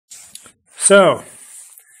So,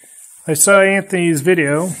 I saw Anthony's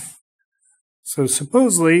video. So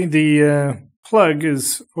supposedly the plug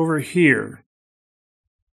is over here.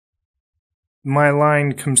 My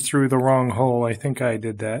line comes through the wrong hole. I think I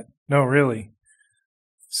did that. No, really.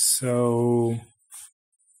 So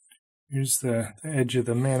here's the edge of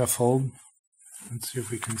the manifold. Let's see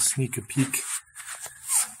if we can sneak a peek.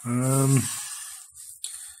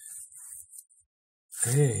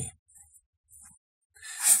 Hey.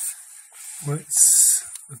 Let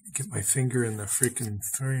me get my finger in the freaking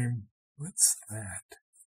frame. What's that?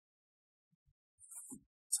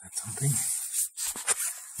 Is that something?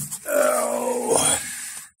 Oh!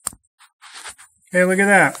 Hey, look at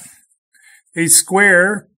that. A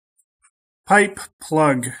square pipe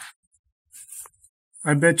plug.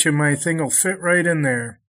 I bet you my thing will fit right in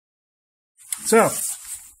there. So,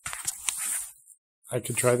 I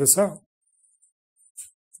could try this out. I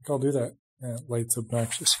think I'll do that. Yeah, light's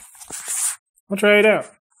obnoxious. I'll try it out.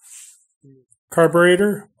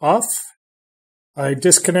 Carburetor off. I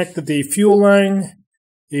disconnected the fuel line.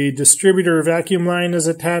 The distributor vacuum line is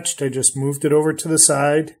attached. I just moved it over to the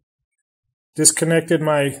side. Disconnected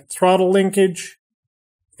my throttle linkage.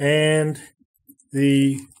 And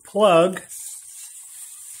the plug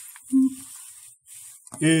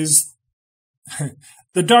is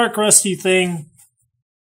the dark rusty thing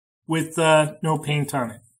with no paint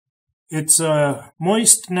on it. It's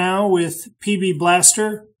moist now with PB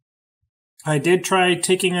Blaster. I did try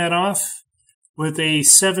taking that off with a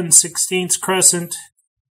 7/16 crescent,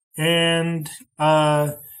 and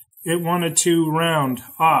it wanted to round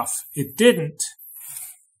off. It didn't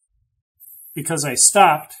because I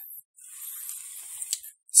stopped.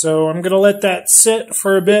 So I'm going to let that sit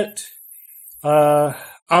for a bit.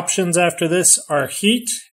 Options after this are heat,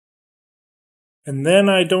 and then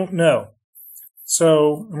I don't know.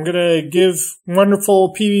 So I'm going to give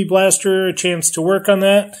wonderful PB Blaster a chance to work on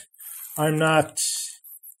that. I'm not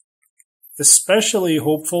especially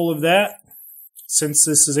hopeful of that, since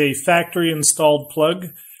this is a factory-installed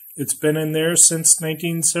plug. It's been in there since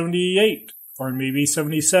 1978, or maybe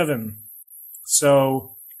 77.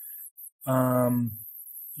 So,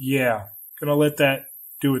 yeah, gonna let that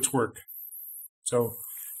do its work. So,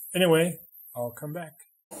 anyway, I'll come back.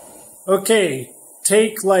 Okay,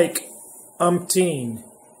 take like umpteen.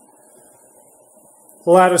 A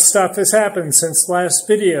lot of stuff has happened since last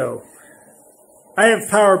video. I have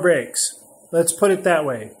power brakes. Let's put it that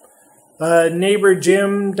way. Neighbor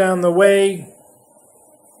Jim down the way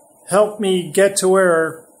helped me get to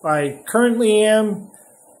where I currently am.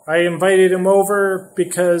 I invited him over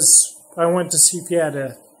because I wanted to see if he had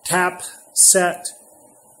a tap set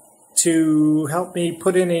to help me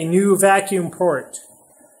put in a new vacuum port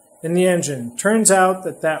in the engine. Turns out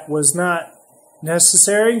that that was not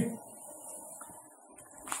necessary.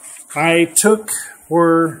 We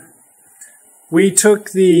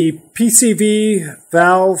took the PCV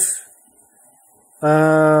valve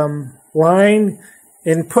line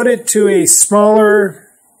and put it to a smaller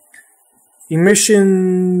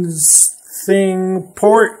emissions thing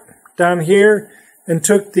port down here, and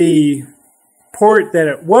took the port that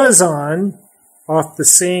it was on off the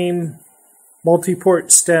same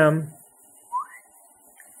multi-port stem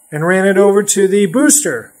and ran it over to the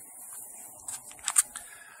booster.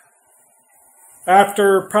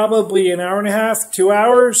 After probably an hour and a half, 2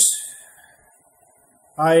 hours,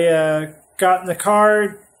 I got in the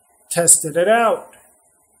car, tested it out,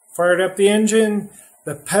 fired up the engine.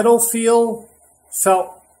 The pedal feel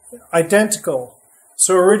felt identical.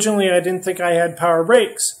 So originally I didn't think I had power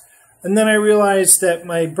brakes. And then I realized that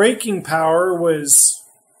my braking power was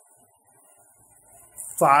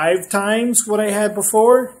 5 times what I had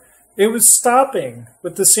before. It was stopping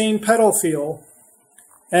with the same pedal feel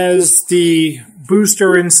as the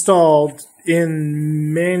booster installed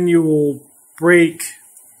in manual brake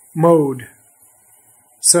mode.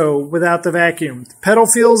 So without the vacuum. The pedal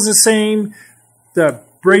feels the same. The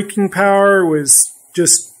braking power was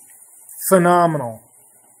just phenomenal.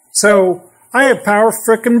 So I have power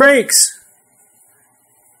frickin' brakes.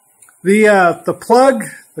 The plug,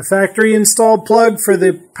 the factory installed plug for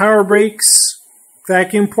the power brakes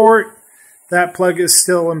vacuum port, that plug is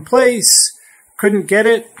still in place. Couldn't get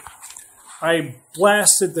it. I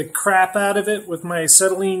blasted the crap out of it with my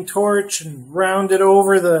acetylene torch and rounded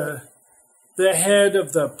over the head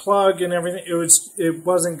of the plug and everything. It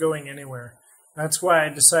wasn't going anywhere. That's why I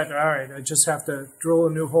decided, all right, I just have to drill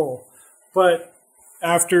a new hole. But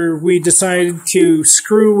after we decided to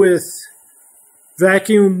screw with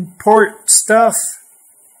vacuum port stuff,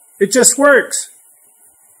 it just works.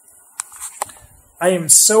 I am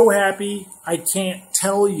so happy, I can't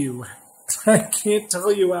tell you I can't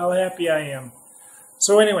tell you how happy I am.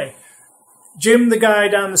 So anyway, Jim, the guy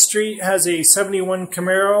down the street, has a 71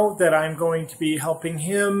 Camaro that I'm going to be helping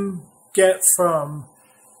him get from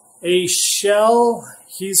a shell.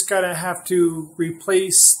 He's going to have to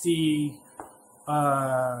replace the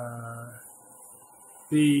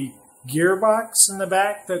gearbox in the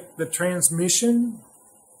back, the transmission,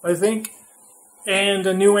 I think, and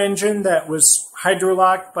a new engine that was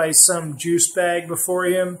hydrolocked by some juice bag before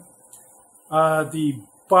him. The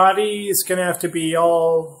body is going to have to be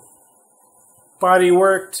all body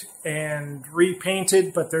worked and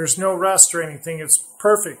repainted, but there's no rust or anything. It's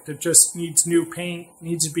perfect. It just needs new paint,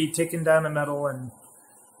 needs to be taken down to metal and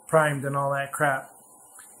primed and all that crap.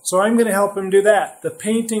 So I'm going to help him do that. The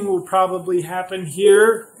painting will probably happen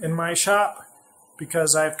here in my shop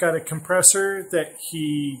because I've got a compressor that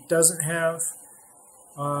he doesn't have.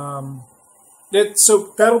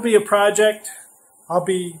 So that'll be a project. I'll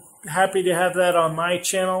be happy to have that on my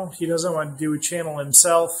channel. He doesn't want to do a channel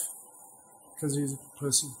himself because he's a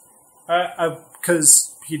pussy.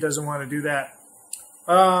 Because he doesn't want to do that.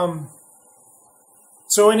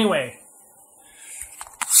 So anyway,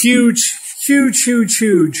 huge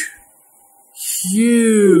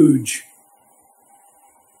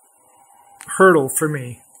hurdle for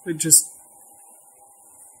me. It just,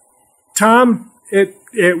 Tom,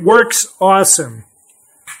 it works awesome.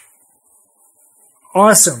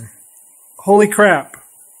 Awesome. Holy crap.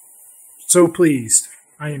 So pleased.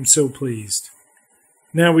 I am so pleased.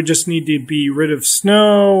 Now we just need to be rid of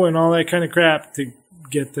snow and all that kind of crap to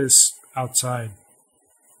get this outside.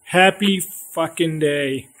 Happy fucking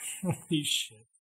day. Holy shit.